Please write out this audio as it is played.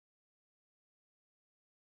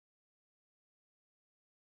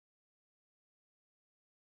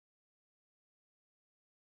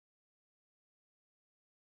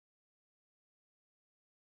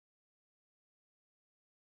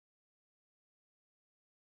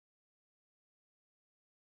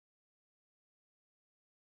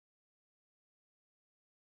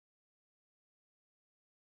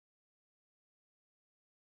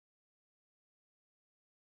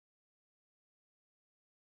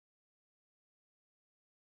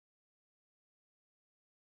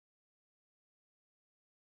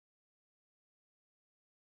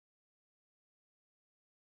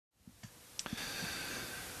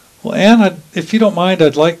Well, Anne, if you don't mind,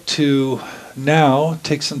 I'd like to now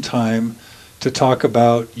take some time to talk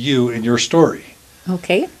about you and your story.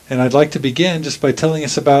 Okay. And I'd like to begin just by telling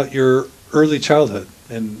us about your early childhood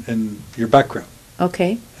and your background.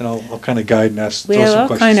 Okay. And I'll kind of guide and ask throw Well, some I'll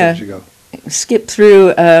questions as you go. skip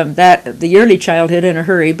through the early childhood in a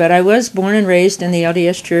hurry, but I was born and raised in the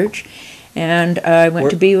LDS Church, and I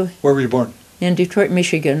went to be Where were you born? in Detroit,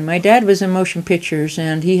 Michigan. My dad was in motion pictures,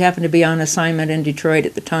 and he happened to be on assignment in Detroit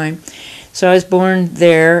at the time. So I was born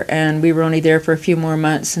there, and we were only there for a few more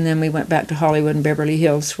months, and then we went back to Hollywood and Beverly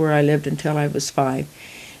Hills, where I lived until I was 5.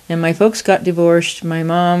 And my folks got divorced. My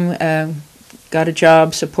mom got a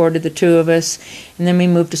job, supported the two of us, and then we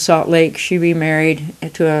moved to Salt Lake. She remarried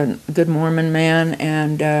to a good Mormon man,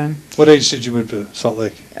 and What age did you move to Salt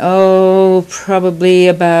Lake? probably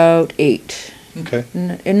about 8. Okay.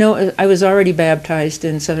 No, I was already baptized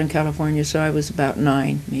in Southern California, so I was about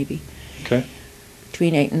 9, maybe. Okay.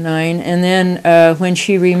 Between 8 and 9. And then when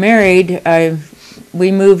she remarried, we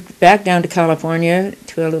moved back down to California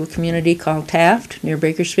to a little community called Taft near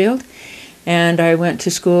Bakersfield. And I went to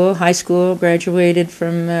school, high school, graduated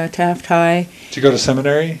from Taft High. Did you go to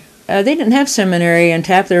seminary? They didn't have seminary in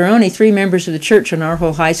Taft. There were only 3 members of the church in our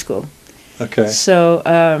whole high school. Okay. So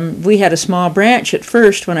we had a small branch at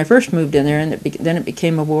first when I first moved in there, and then it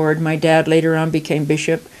became a ward. My dad later on became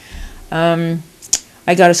bishop.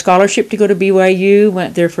 I got a scholarship to go to BYU,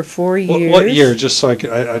 went there for 4 years. What year, just so I could...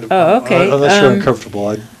 okay. Unless you're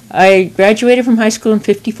uncomfortable. I graduated from high school in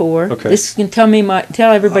 54. Okay. This can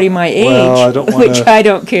tell everybody my age, well, I don't wanna... which I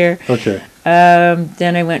don't care. Okay.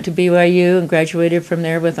 Then I went to BYU and graduated from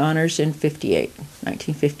there with honors in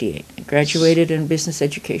 1958. I graduated in business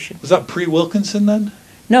education. Was that pre-Wilkinson then?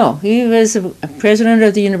 No, he was a president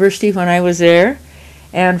of the university when I was there.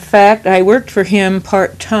 And in fact, I worked for him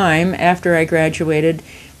part-time after I graduated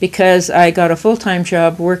because I got a full-time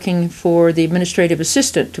job working for the administrative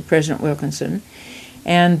assistant to President Wilkinson.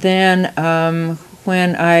 And then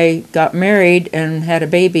when I got married and had a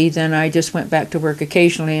baby, then I just went back to work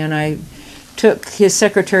occasionally, and I took his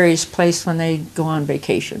secretary's place when they go on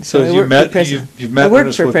vacation. So you've met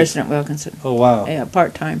President Wilkinson. Oh, wow. Yeah,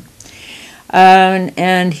 part-time.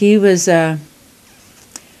 And he was...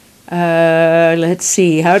 let's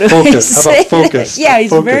see, how do I say How about focused? Yeah,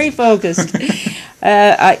 he's very focused.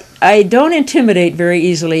 I don't intimidate very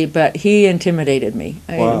easily, but he intimidated me.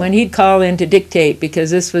 Wow. When he'd call in to dictate,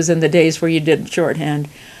 because this was in the days where you did shorthand,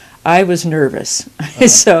 I was nervous.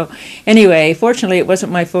 So anyway, fortunately it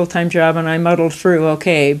wasn't my full-time job, and I muddled through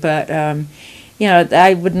okay, but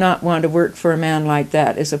I would not want to work for a man like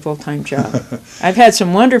that as a full-time job. I've had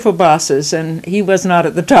some wonderful bosses, and he was not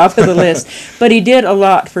at the top of the list, but he did a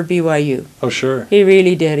lot for BYU. Oh, sure. He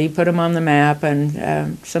really did. He put them on the map,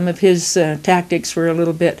 and some of his tactics were a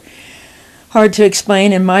little bit hard to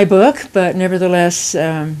explain in my book, but nevertheless,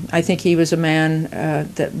 I think he was a man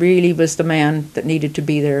that really was the man that needed to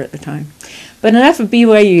be there at the time. But enough of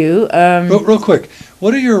BYU. Real quick,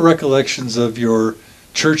 what are your recollections of your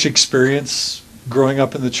church experience growing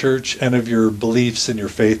up in the church and of your beliefs and your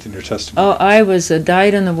faith and your testimony? Oh, I was a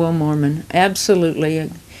dyed-in-the-wool Mormon, absolutely.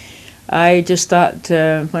 I just thought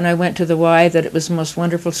when I went to the Y that it was the most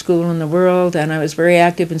wonderful school in the world, and I was very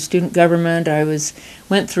active in student government. I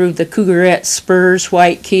went through the Cougarette, Spurs,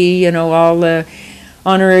 White Key, all the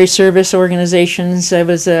honorary service organizations. I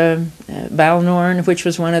was a Balnorn, which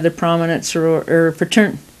was one of the prominent social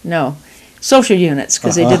units,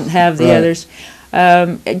 because they didn't have the others.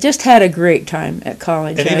 Just had a great time at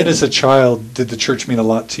college. And even as a child, did the church mean a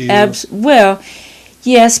lot to you? Well,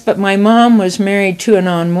 yes, but my mom was married to a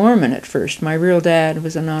non-Mormon at first. My real dad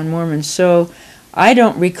was a non-Mormon, so I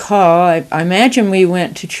don't recall. I imagine we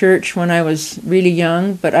went to church when I was really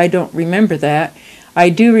young, but I don't remember that. I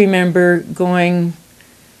do remember going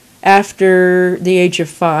after the age of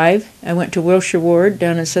 5. I went to Wilshire Ward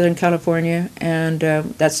down in Southern California, and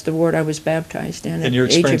that's the ward I was baptized in. And your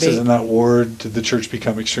experiences in that ward, did the church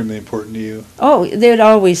become extremely important to you? Oh, they'd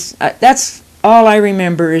always, that's all I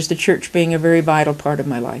remember, is the church being a very vital part of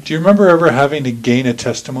my life. Do you remember ever having to gain a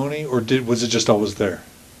testimony, or was it just always there?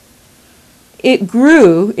 It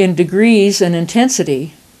grew in degrees and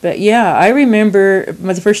intensity. But yeah, I remember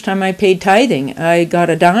the first time I paid tithing. I got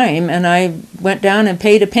a dime, and I went down and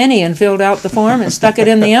paid a penny and filled out the form and stuck it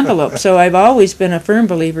in the envelope. So I've always been a firm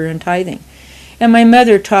believer in tithing. And my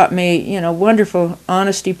mother taught me, wonderful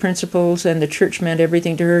honesty principles, and the church meant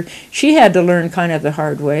everything to her. She had to learn kind of the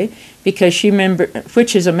hard way, because she remembered,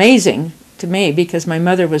 which is amazing to me, because my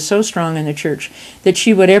mother was so strong in the church that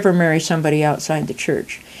she would ever marry somebody outside the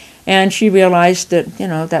church. And she realized that,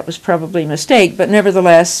 that was probably a mistake, but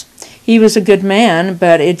nevertheless, he was a good man,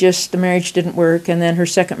 but the marriage didn't work, and then her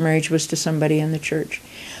second marriage was to somebody in the church.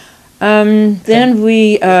 Then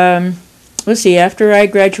we, let's see, after I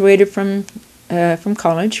graduated from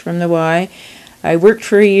college, from the Y, I worked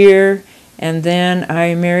for a year, and then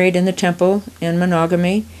I married in the temple in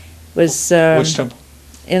monogamy. Which temple?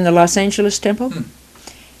 In the Los Angeles temple.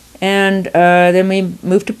 And then we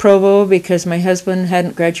moved to Provo because my husband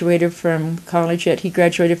hadn't graduated from college yet. He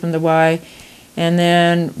graduated from the Y, and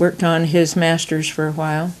then worked on his master's for a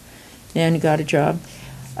while, and got a job.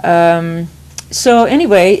 So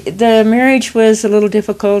anyway, the marriage was a little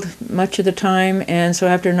difficult much of the time, and so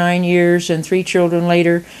after 9 years and 3 children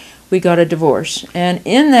later, we got a divorce. And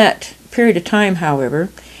in that period of time, however,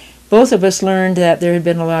 both of us learned that there had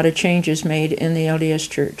been a lot of changes made in the LDS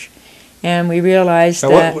Church. And we realized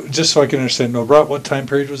that... just so I can understand, what time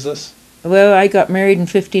period was this? Well, I got married in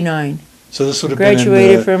 59. So this would have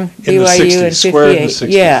graduated been from BYU in 58.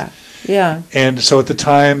 Yeah, yeah. And so at the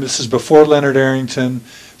time, this is before Leonard Arrington,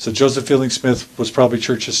 so Joseph Fielding Smith was probably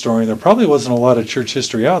church historian. There probably wasn't a lot of church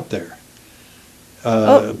history out there.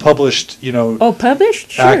 Published,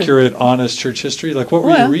 published? Sure. Accurate, honest church history? Like, what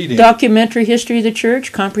were you reading? Documentary history of the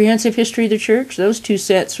church, comprehensive history of the church. Those 2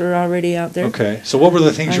 sets were already out there. Okay. So what were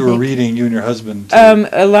the things you were reading, you and your husband?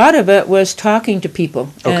 A lot of it was talking to people,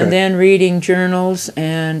 okay. And then reading journals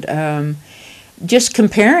and just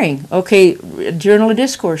comparing. Okay, Journal of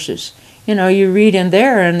Discourses. You read in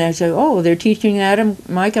there and they say, oh, they're teaching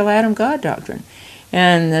Michael Adam God doctrine.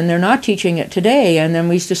 And then they're not teaching it today. And then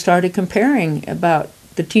we just started comparing about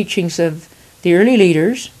the teachings of the early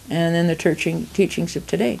leaders and then the teachings of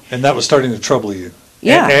today. And that was starting to trouble you?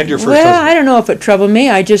 Yeah. And your first husband? I don't know if it troubled me.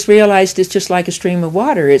 I just realized it's just like a stream of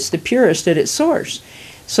water. It's the purest at its source.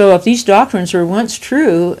 So if these doctrines were once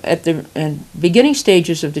true at the beginning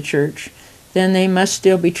stages of the church, then they must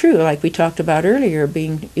still be true, like we talked about earlier,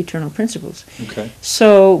 being eternal principles. Okay.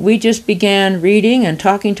 So we just began reading and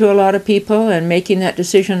talking to a lot of people and making that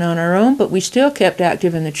decision on our own, but we still kept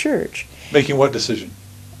active in the church. Making what decision?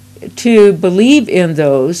 To believe in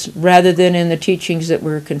those rather than in the teachings that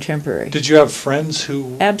were contemporary. Did you have friends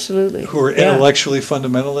who absolutely who were intellectually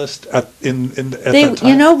fundamentalist at that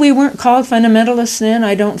time? We weren't called fundamentalists then,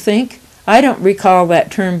 I don't think. I don't recall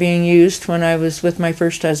that term being used when I was with my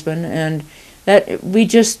first husband, and that we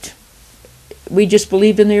just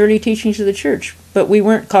believed in the early teachings of the church, but we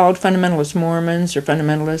weren't called fundamentalist Mormons or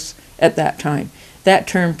fundamentalists at that time. That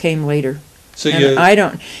term came later. So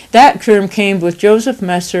that term came with Joseph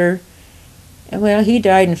Messer. Well, he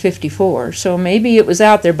died in 54, so maybe it was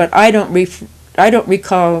out there, but I don't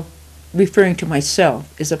recall referring to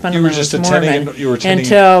myself as a fundamentalist Mormon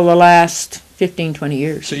until the last 15, 20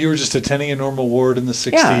 years. So you were just attending a normal ward in the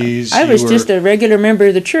 60s? Yeah, I was just a regular member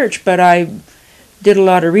of the church, but I did a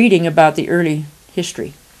lot of reading about the early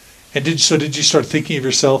history. And did you start thinking of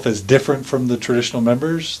yourself as different from the traditional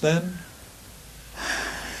members then?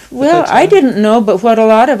 Well, I didn't know, but what a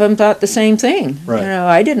lot of them thought the same thing. Right.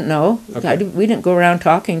 I didn't know. Okay. We didn't go around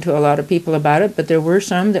talking to a lot of people about it, but there were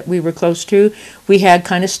some that we were close to. We had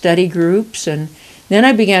kind of study groups, and then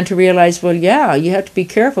I began to realize, well, yeah, you have to be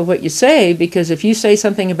careful what you say, because if you say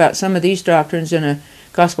something about some of these doctrines in a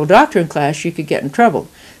gospel doctrine class, you could get in trouble.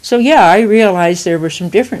 So, yeah, I realized there were some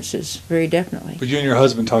differences, very definitely. But you and your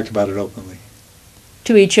husband talked about it openly?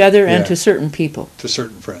 To each other and to certain people. To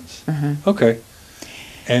certain friends. Uh-huh. Okay.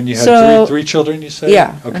 And you had three children, you said?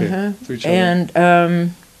 Yeah. Okay, uh-huh. 3 children.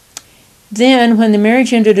 And then when the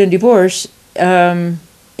marriage ended in divorce, in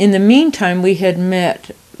the meantime we had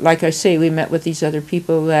met, like I say, we met with these other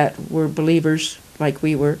people that were believers like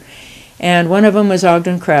we were. And one of them was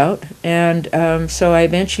Ogden Kraut. And so I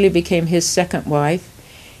eventually became his second wife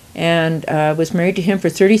and was married to him for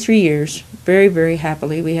 33 years, very, very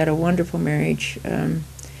happily. We had a wonderful marriage.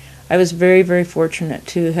 I was very, very fortunate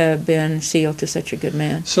to have been sealed to such a good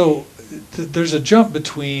man. So there's a jump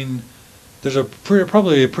between,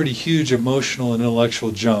 probably a pretty huge emotional and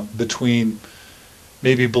intellectual jump between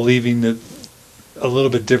maybe believing that a little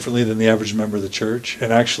bit differently than the average member of the church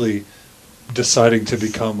and actually deciding to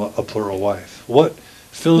become a plural wife.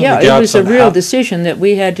 Fill in the gaps. Yeah, it was a real decision that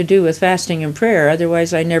we had to do with fasting and prayer.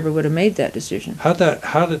 Otherwise, I never would have made that decision. I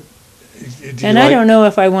don't know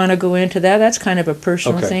if I want to go into that. That's kind of a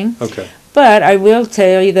personal thing. Okay. But I will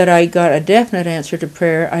tell you that I got a definite answer to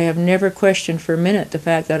prayer. I have never questioned for a minute the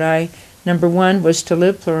fact that I, number one, was to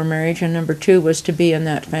live plural marriage, and number two was to be in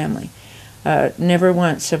that family. Never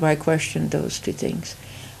once have I questioned those two things.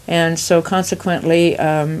 And so consequently,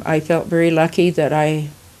 I felt very lucky that I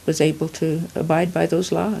was able to abide by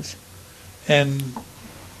those laws. And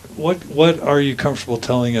what are you comfortable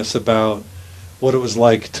telling us about what it was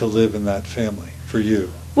like to live in that family for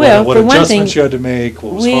you? Well, what for one adjustments thing, you had to make,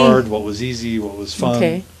 what was we- hard, what was easy, what was fun?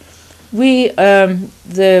 Okay. We,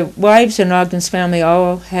 the wives in Ogden's family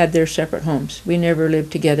all had their separate homes. We never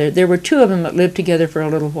lived together. There were two of them that lived together for a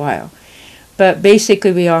little while. But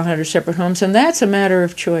basically, we all had our separate homes, and that's a matter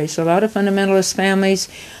of choice. A lot of fundamentalist families,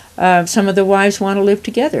 some of the wives want to live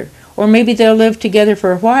together. Or maybe they'll live together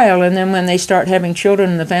for a while, and then when they start having children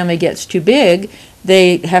and the family gets too big,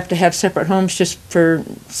 they have to have separate homes just for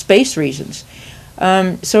space reasons.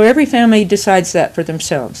 So every family decides that for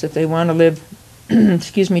themselves, if they want to live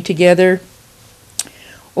excuse me, together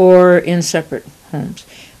or in separate homes.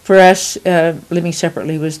 For us, living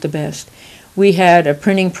separately was the best. We had a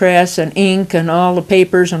printing press and ink and all the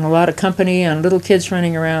papers and a lot of company, and little kids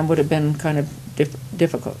running around would have been kind of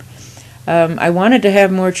difficult. I wanted to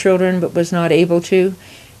have more children but was not able to,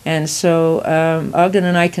 and so Ogden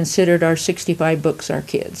and I considered our 65 books our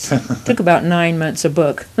kids. It took about 9 months a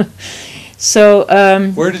book. So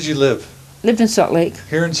Where did you live? lived in Salt Lake.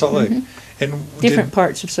 Here in Salt Lake. And Different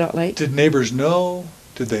parts of Salt Lake. did neighbors know?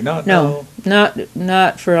 Did they not know? No,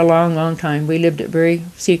 not for a long, long time. We lived it very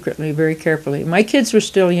secretly, very carefully. My kids were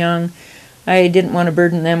still young. I didn't want to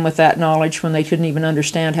burden them with that knowledge when they couldn't even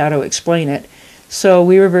understand how to explain it. So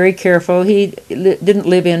we were very careful. He didn't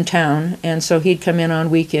live in town, and so he'd come in on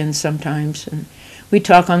weekends sometimes. And we'd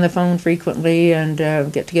talk on the phone frequently and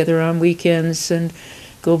get together on weekends and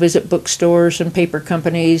go visit bookstores and paper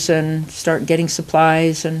companies and start getting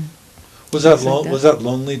supplies and Was that like that. was that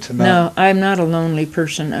lonely to not? No, I'm not a lonely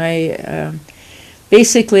person. I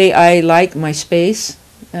basically I like my space,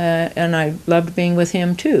 and I loved being with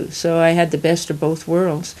him too. So I had the best of both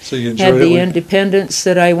worlds. So you Had enjoyed it the when- independence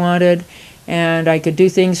that I wanted, and I could do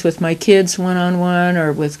things with my kids one-on-one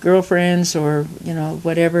or with girlfriends or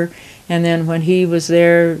whatever. And then when he was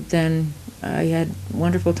there, then I had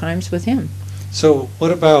wonderful times with him. So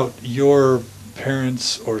what about your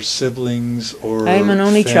parents or siblings or? I'm an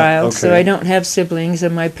only child, so okay. I don't have siblings,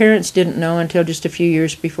 and my parents didn't know until just a few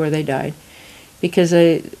years before they died, because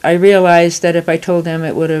I realized that if I told them,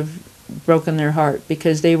 it would have broken their heart,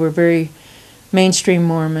 because they were very mainstream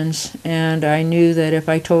Mormons, and I knew that if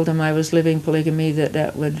I told them I was living polygamy,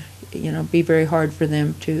 that would, be very hard for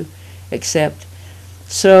them to accept.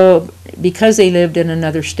 So because they lived in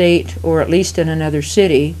another state, or at least in another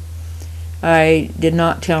city, I did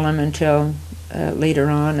not tell them until later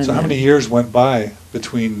on. And So how then- many years went by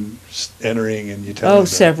between entering and you telling them?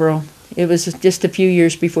 several. It was just a few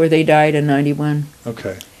years before they died in 91.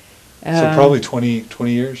 Okay. So probably 20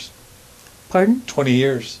 years? Pardon? 20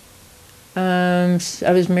 years. I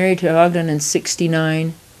was married to Ogden in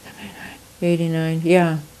 69. 89,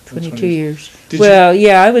 yeah, 22 20. years. Did Well,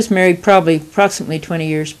 yeah, I was married probably approximately 20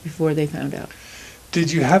 years before they found out.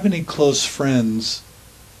 Did you have any close friends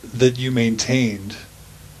that you maintained?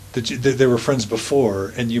 That they were friends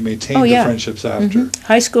before and you maintained Oh, yeah. the friendships after? Mhm.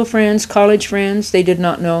 High school friends, college friends, they did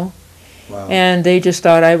not know. Wow. And they just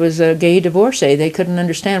thought I was a gay divorcee. They couldn't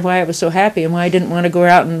understand why I was so happy and why I didn't want to go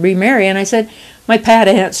out and remarry. And I said, my pat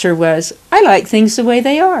answer was, I like things the way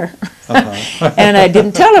they are. Uh-huh. And I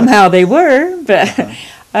didn't tell them how they were, but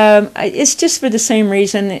Uh-huh. it's just for the same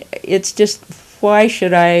reason. It's just, why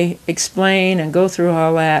should I explain and go through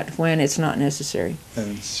all that when it's not necessary?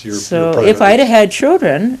 And it's your So private- if I'd have had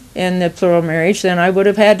children in the plural marriage, then I would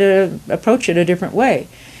have had to approach it a different way.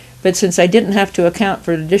 But since I didn't have to account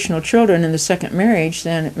for additional children in the second marriage,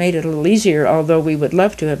 then it made it a little easier, although we would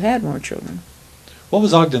love to have had more children. What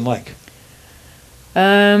was Ogden like?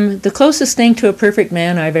 The closest thing to a perfect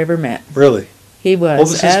man I've ever met. Really? He was. What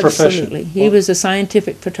was his profession? Absolutely. He What- was a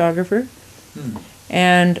scientific photographer. Hmm.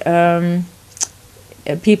 And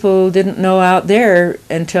people didn't know out there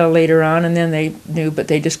until later on, and then they knew, but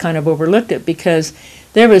they just kind of overlooked it because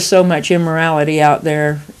there was so much immorality out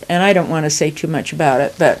there, and I don't want to say too much about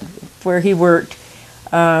it, but where he worked,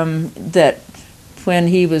 that when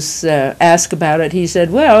he was asked about it, he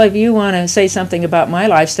said, well, if you want to say something about my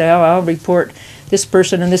lifestyle, I'll report this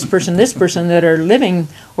person and this person, this person that are living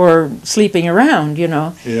or sleeping around,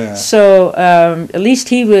 Yeah. So at least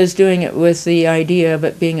he was doing it with the idea of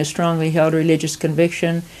it being a strongly held religious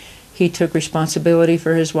conviction. He took responsibility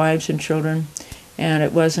for his wives and children, and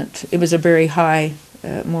it was a very high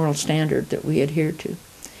moral standard that we adhered to.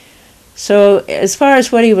 So as far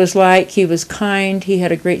as what he was like, he was kind, he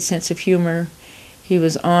had a great sense of humor, he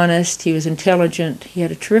was honest, he was intelligent, he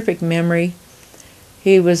had a terrific memory,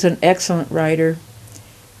 he was an excellent writer,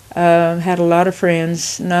 had a lot of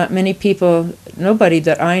friends. Not many people, nobody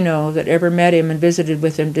that I know that ever met him and visited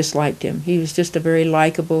with him disliked him. He was just a very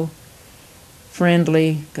likable,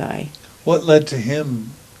 friendly guy. What led to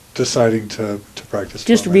him deciding to practice?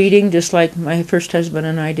 Just plural marriage? reading, just like my first husband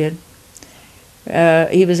and I did.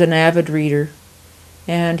 He was an avid reader.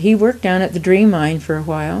 And he worked down at the Dream Mine for a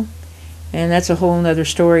while. And that's a whole other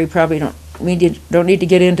story. Probably don't need to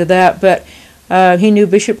get into that. But he knew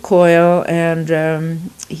Bishop Coyle, and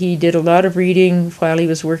he did a lot of reading while he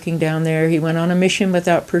was working down there. He went on a mission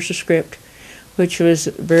without Persiscript, which was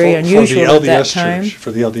very unusual at that time.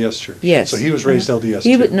 For the LDS Church? Yes. So he was raised LDS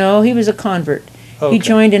too? No, he was a convert. Oh, okay. He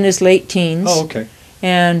joined in his late teens. Oh, okay.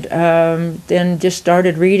 And then just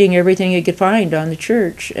started reading everything he could find on the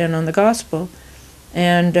church and on the gospel.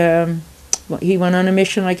 And he went on a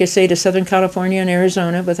mission, like I say, to Southern California and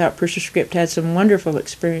Arizona without Persiscript, had some wonderful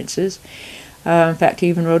experiences. In fact, he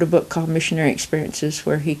even wrote a book called Missionary Experiences,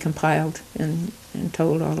 where he compiled and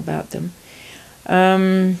told all about them.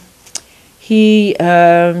 He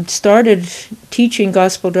started teaching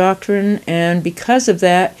gospel doctrine, and because of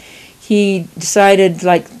that, he decided,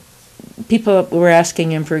 like, people were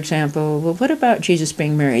asking him, for example, well, what about Jesus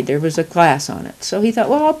being married? There was a class on it. So he thought,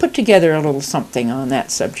 well, I'll put together a little something on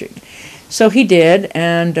that subject. So he did,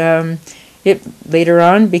 and it later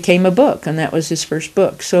on became a book, and that was his first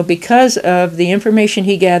book. So because of the information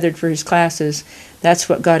he gathered for his classes, that's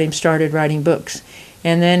what got him started writing books.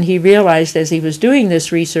 And then he realized as he was doing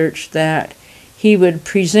this research that he would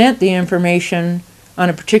present the information on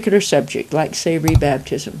a particular subject, like, say,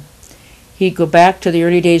 rebaptism. He'd go back to the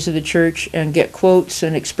early days of the church and get quotes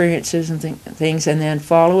and experiences and things, and then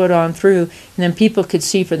follow it on through, and then people could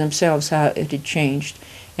see for themselves how it had changed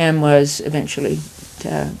and was eventually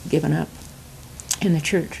given up in the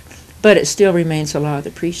church. But it still remains the law of the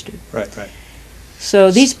priesthood. Right. So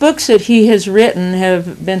these books that he has written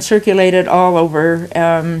have been circulated all over.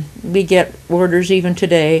 We get orders even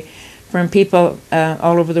today from people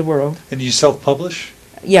all over the world. And you self-publish?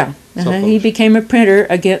 Yeah. He became a printer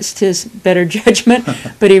against his better judgment,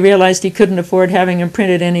 but he realized he couldn't afford having them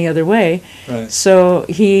printed any other way. Right. So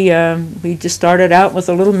we just started out with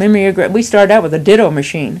a little mimeograph. We started out with a ditto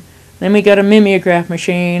machine. Then we got a mimeograph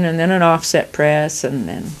machine, and then an offset press, and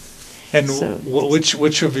then... And so,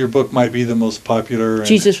 which of your book might be the most popular?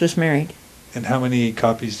 Jesus Was Married. And how many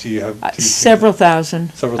copies do you have? Several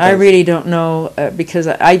thousand. Several thousand. I really don't know because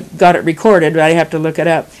I got it recorded, but I have to look it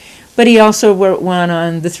up. But he also wrote one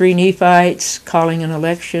on the three Nephites, calling an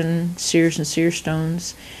election, seers and seer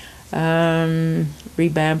stones, rebaptism,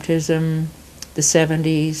 the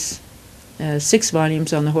 70s, 6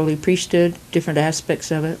 volumes on the Holy Priesthood, different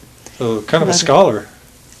aspects of it. So kind of a scholar.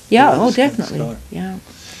 Yeah, oh, definitely. Yeah.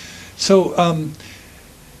 So,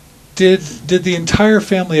 did the entire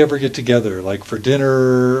family ever get together, like for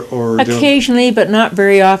dinner or? Occasionally, but not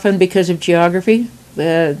very often because of geography.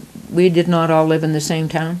 We did not all live in the same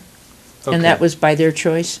town, and that was by their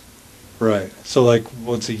choice. Right. So, like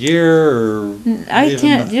once a year, or I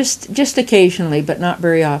can't just occasionally, but not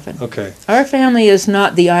very often. Okay. Our family is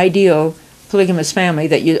not the ideal polygamous family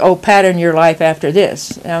that you pattern your life after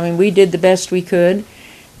this. I mean, we did the best we could.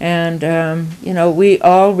 And, we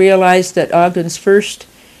all realized that Ogden's first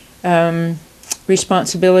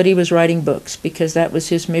responsibility was writing books because that was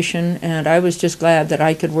his mission, and I was just glad that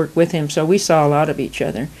I could work with him. So we saw a lot of each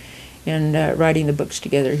other in writing the books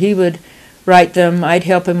together. He would write them. I'd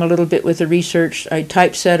help him a little bit with the research. I'd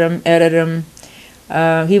typeset them, edit them.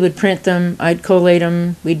 He would print them. I'd collate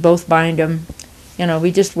them. We'd both bind them.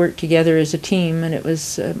 We just worked together as a team, and it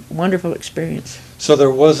was a wonderful experience. So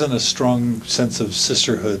there wasn't a strong sense of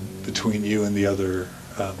sisterhood between you and the other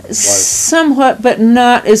wives? Somewhat, but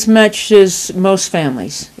not as much as most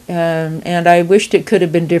families. And I wished it could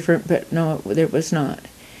have been different, but no, it was not.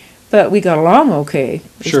 But we got along okay.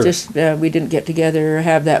 It's just we didn't get together or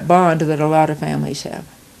have that bond that a lot of families have.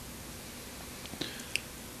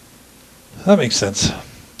 That makes sense.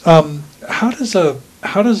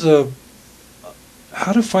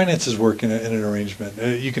 How do finances work in an arrangement?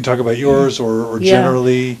 You can talk about yours or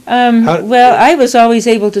generally. Well, I was always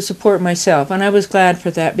able to support myself, and I was glad for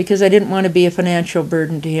that because I didn't want to be a financial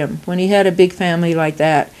burden to him. When he had a big family like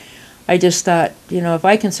that, I just thought, if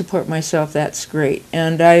I can support myself, that's great.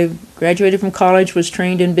 And I graduated from college, was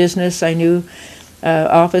trained in business. I knew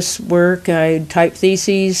office work. I typed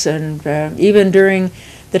theses, and even during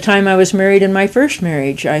the time I was married in my first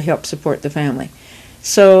marriage, I helped support the family.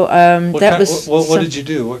 So what did you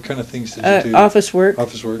do? What kind of things did you do? Office work.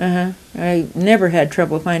 Office work. I never had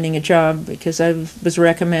trouble finding a job because I was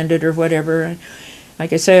recommended or whatever.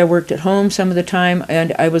 Like I say, I worked at home some of the time,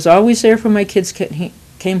 and I was always there for my kids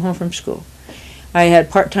came home from school. I had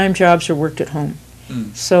part-time jobs or worked at home.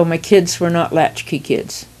 So my kids were not latchkey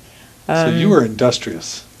kids. So you were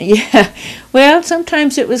industrious. Yeah. Well,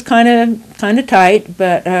 sometimes it was kind of tight,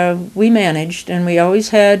 but we managed, and we always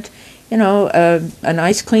had a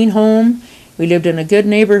nice clean home. We lived in a good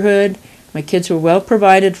neighborhood. My kids were well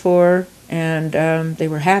provided for, and they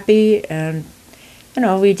were happy, and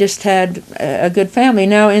we just had a good family.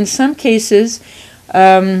 Now, in some cases,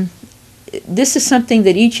 this is something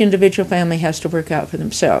that each individual family has to work out for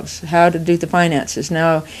themselves, how to do the finances.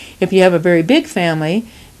 Now, if you have a very big family,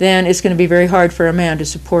 then it's going to be very hard for a man to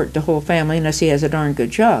support the whole family unless he has a darn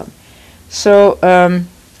good job. So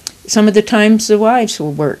some of the times the wives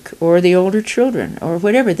will work, or the older children, or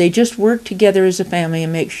whatever. They just work together as a family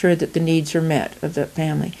and make sure that the needs are met of the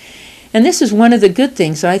family. And this is one of the good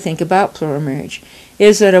things, I think, about plural marriage,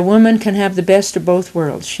 is that a woman can have the best of both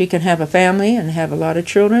worlds. She can have a family and have a lot of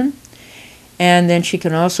children, and then she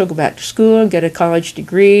can also go back to school and get a college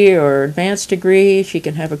degree or advanced degree. She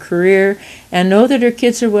can have a career and know that her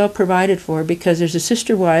kids are well provided for, because there's a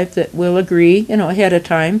sister wife that will agree, ahead of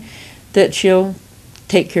time, that she'll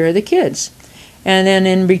take care of the kids. And then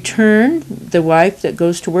in return, the wife that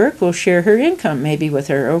goes to work will share her income maybe with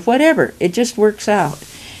her, or whatever. It just works out.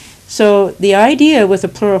 So the idea with a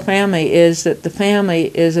plural family is that the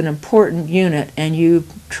family is an important unit, and you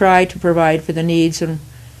try to provide for the needs and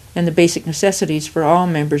the basic necessities for all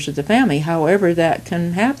members of the family, however that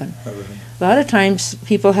can happen. A lot of times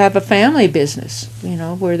people have a family business,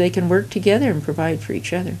 where they can work together and provide for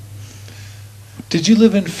each other. Did you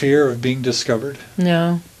live in fear of being discovered?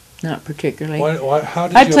 No, not particularly. How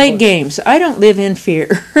did I you played games. I don't live in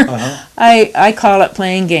fear. Uh-huh. I call it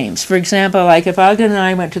playing games. For example, like if Ogden and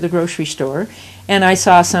I went to the grocery store and I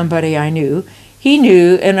saw somebody I knew, he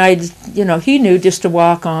knew, and he knew just to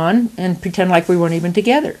walk on and pretend like we weren't even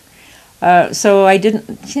together. So I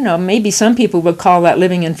didn't, maybe some people would call that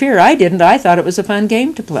living in fear. I didn't. I thought it was a fun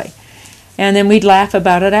game to play. And then we'd laugh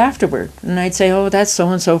about it afterward. And I'd say, oh, that's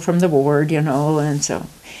so-and-so from the ward, and so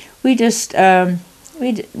we just,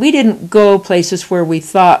 we didn't go places where we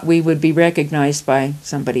thought we would be recognized by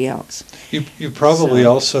somebody else. You probably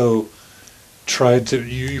also tried to,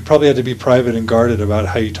 you probably had to be private and guarded about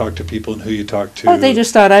how you talk to people and who you talk to. Oh, they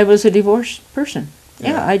just thought I was a divorced person.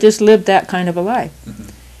 Yeah, I just lived that kind of a life. Mm-hmm.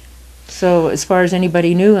 So as far as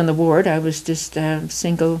anybody knew in the ward, I was just a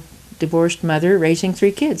single divorced mother raising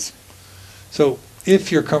 3 kids. So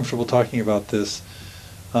if you're comfortable talking about this,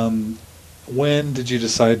 when did you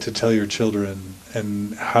decide to tell your children,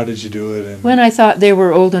 and how did you do it? And when I thought they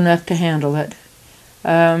were old enough to handle it.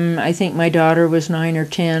 I think my daughter was 9 or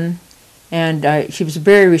 10, and she was a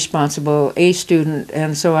very responsible A student,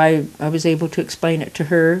 and so I was able to explain it to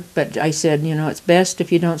her. But I said, it's best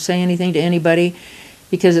if you don't say anything to anybody,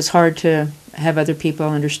 because it's hard to have other people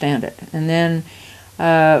understand it. And then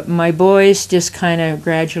my boys just kind of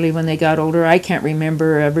gradually, when they got older, I can't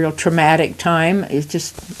remember a real traumatic time. It's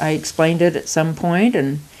just, I explained it at some point,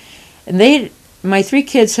 and my 3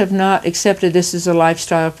 kids have not accepted this as a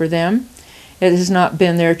lifestyle for them. It has not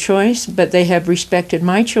been their choice, but they have respected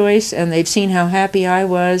my choice, and they've seen how happy I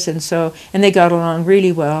was, and they got along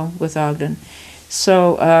really well with Ogden.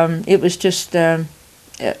 So it was just a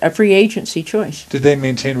free agency choice. Did they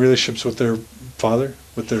maintain relationships with their father?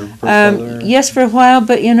 With their birth father? Yes, for a while,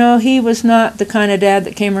 but he was not the kind of dad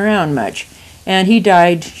that came around much, and he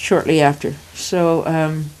died shortly after. So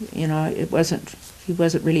he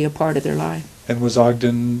wasn't really a part of their life. And was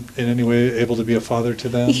Ogden in any way able to be a father to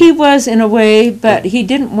them? He was in a way, but he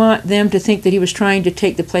didn't want them to think that he was trying to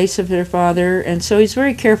take the place of their father, and so he's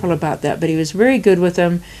very careful about that. But he was very good with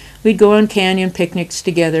them. We'd go on canyon picnics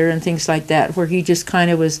together and things like that, where he just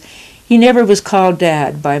kind of was. He never was called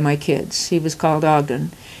Dad by my kids. He was called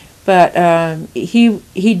Ogden. But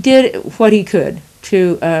he did what he could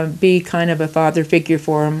to be kind of a father figure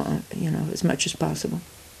for him, as much as possible.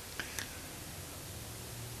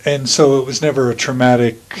 And so it was never a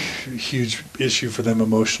traumatic, huge issue for them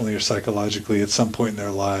emotionally or psychologically at some point in their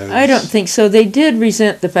lives? I don't think so. They did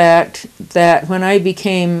resent the fact that when I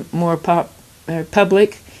became more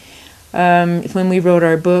public, when we wrote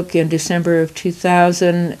our book in December of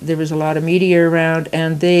 2000, there was a lot of media around,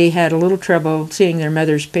 and they had a little trouble seeing their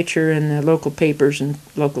mother's picture in the local papers and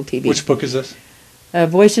local TV. Which book is this?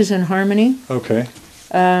 Voices in Harmony. Okay.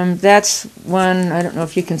 That's one, I don't know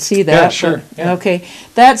if you can see that. Yeah, sure. Yeah. Okay.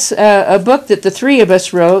 That's a book that the 3 of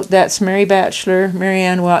us wrote. That's Mary Batchelor,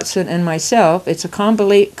 Marianne Watson, and myself. It's a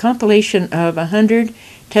compilation of 100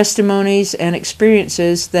 testimonies and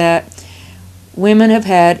experiences that women have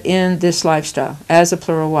had in this lifestyle as a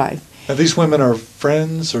plural wife. Now, these women are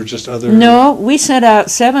friends or just other? No, we sent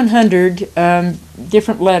out 700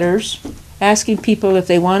 different letters asking people if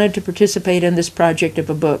they wanted to participate in this project of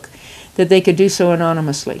a book, that they could do so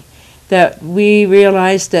anonymously. That we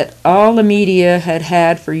realized that all the media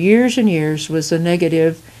had for years and years was the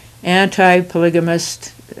negative,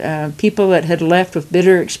 anti-polygamist, people that had left with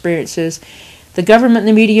bitter experiences, The government and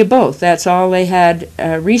the media both. That's all they had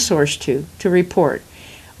resource to report.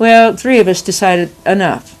 Well, three of us decided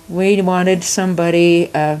enough. We wanted somebody,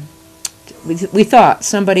 we thought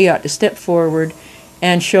somebody ought to step forward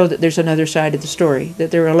and show that there's another side of the story, that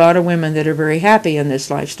there are a lot of women that are very happy in this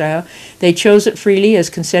lifestyle. They chose it freely as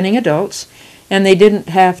consenting adults, and they didn't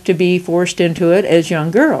have to be forced into it as young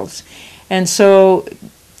girls. And so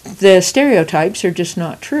the stereotypes are just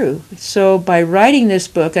not true. So by writing this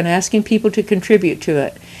book and asking people to contribute to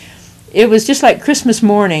it, it was just like Christmas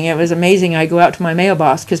morning. It was amazing. I go out to my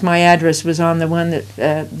mailbox because my address was on the one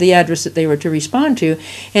that the address that they were to respond to,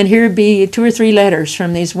 and here would be 2 or 3 letters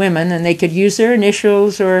from these women, and they could use their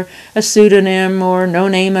initials or a pseudonym or no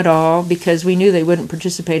name at all, because we knew they wouldn't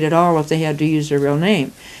participate at all if they had to use their real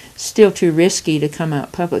name. Still too risky to come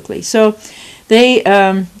out publicly. So they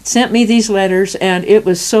sent me these letters, and it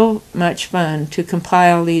was so much fun to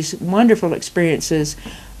compile these wonderful experiences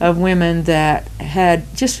of women that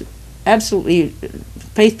had just absolutely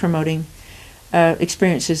faith-promoting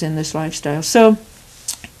experiences in this lifestyle. So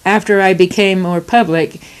after I became more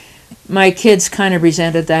public, my kids kind of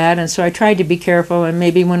resented that, and so I tried to be careful, and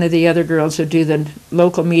maybe one of the other girls would do the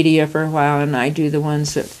local media for a while, and I do the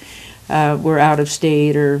ones that were out of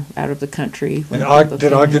state or out of the country. And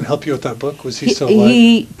did Ogden help you with that book? Was he still alive?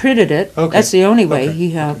 He printed it. Okay. That's the only way Okay.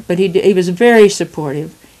 he helped. But he was very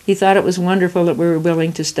supportive. He thought it was wonderful that we were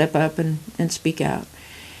willing to step up and speak out.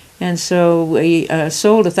 And so we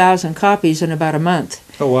sold 1,000 copies in about a month.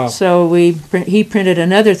 Oh, wow. So he printed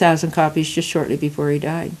another 1,000 copies just shortly before he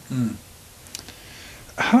died. Mm.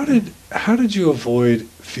 How did you avoid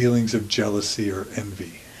feelings of jealousy or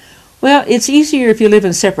envy? Well, it's easier if you live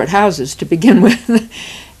in separate houses to begin with.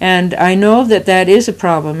 And I know that that is a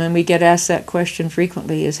problem, and we get asked that question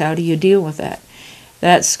frequently, is how do you deal with that?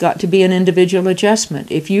 That's got to be an individual adjustment.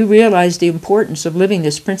 If you realize the importance of living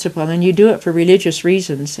this principle, and you do it for religious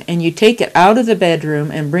reasons, and you take it out of the bedroom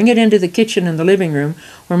and bring it into the kitchen and the living room,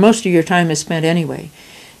 where most of your time is spent anyway,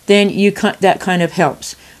 then that kind of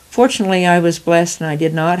helps. Fortunately, I was blessed, and I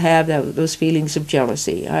did not have those feelings of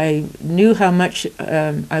jealousy. I knew how much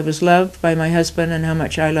I was loved by my husband and how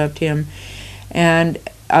much I loved him. And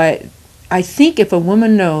I think if a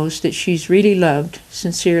woman knows that she's really loved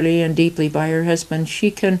sincerely and deeply by her husband,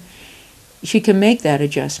 she can make that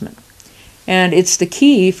adjustment. And it's the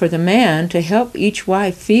key for the man to help each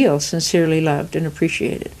wife feel sincerely loved and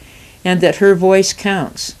appreciated, and that her voice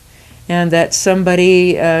counts. And that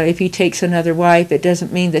somebody, if he takes another wife, it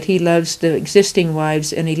doesn't mean that he loves the existing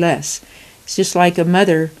wives any less. It's just like a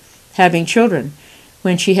mother having children.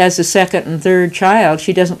 When she has a second and third child,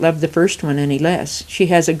 she doesn't love the first one any less. She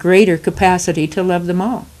has a greater capacity to love them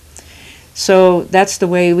all. So that's the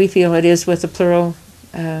way we feel it is with the plural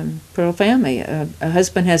family. A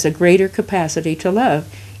husband has a greater capacity to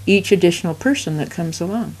love each additional person that comes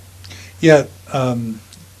along. Yeah,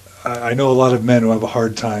 I know a lot of men who have a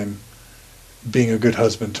hard time being a good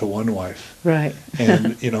husband to one wife. Right.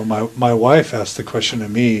 And, my wife asked the question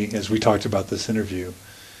of me as we talked about this interview,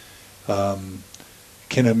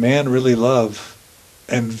 can a man really love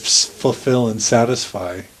and fulfill and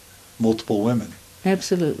satisfy multiple women?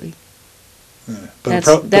 Absolutely. Yeah.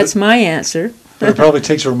 That's my answer. But it probably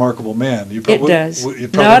takes a remarkable man. It does.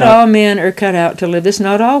 Not all men are cut out to live this.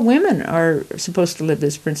 Not all women are supposed to live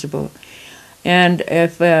this principle. And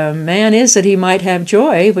if a man is that he might have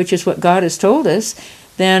joy, which is what God has told us,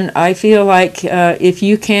 then I feel like if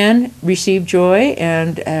you can receive joy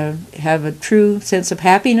and have a true sense of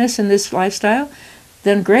happiness in this lifestyle,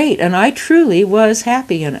 then great. And I truly was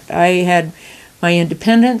happy in it. I had my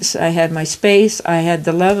independence, I had my space, I had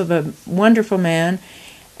the love of a wonderful man,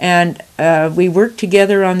 and we worked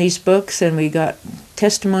together on these books, and we got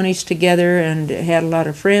testimonies together and had a lot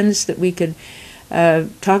of friends that we could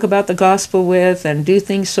talk about the gospel with and do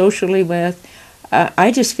things socially with.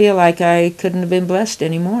 I just feel like I couldn't have been blessed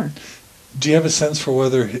anymore. Do you have a sense for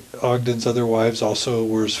whether Ogden's other wives also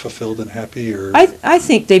were as fulfilled and happy? Or I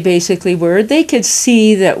think they basically were. They could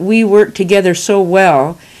see that we worked together so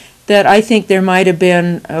well that I think there might have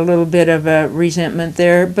been a little bit of a resentment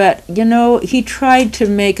there. But, he tried to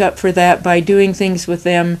make up for that by doing things with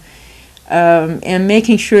them and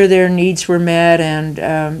making sure their needs were met.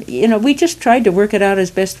 And, we just tried to work it out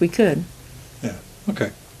as best we could. Yeah,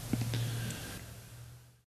 okay.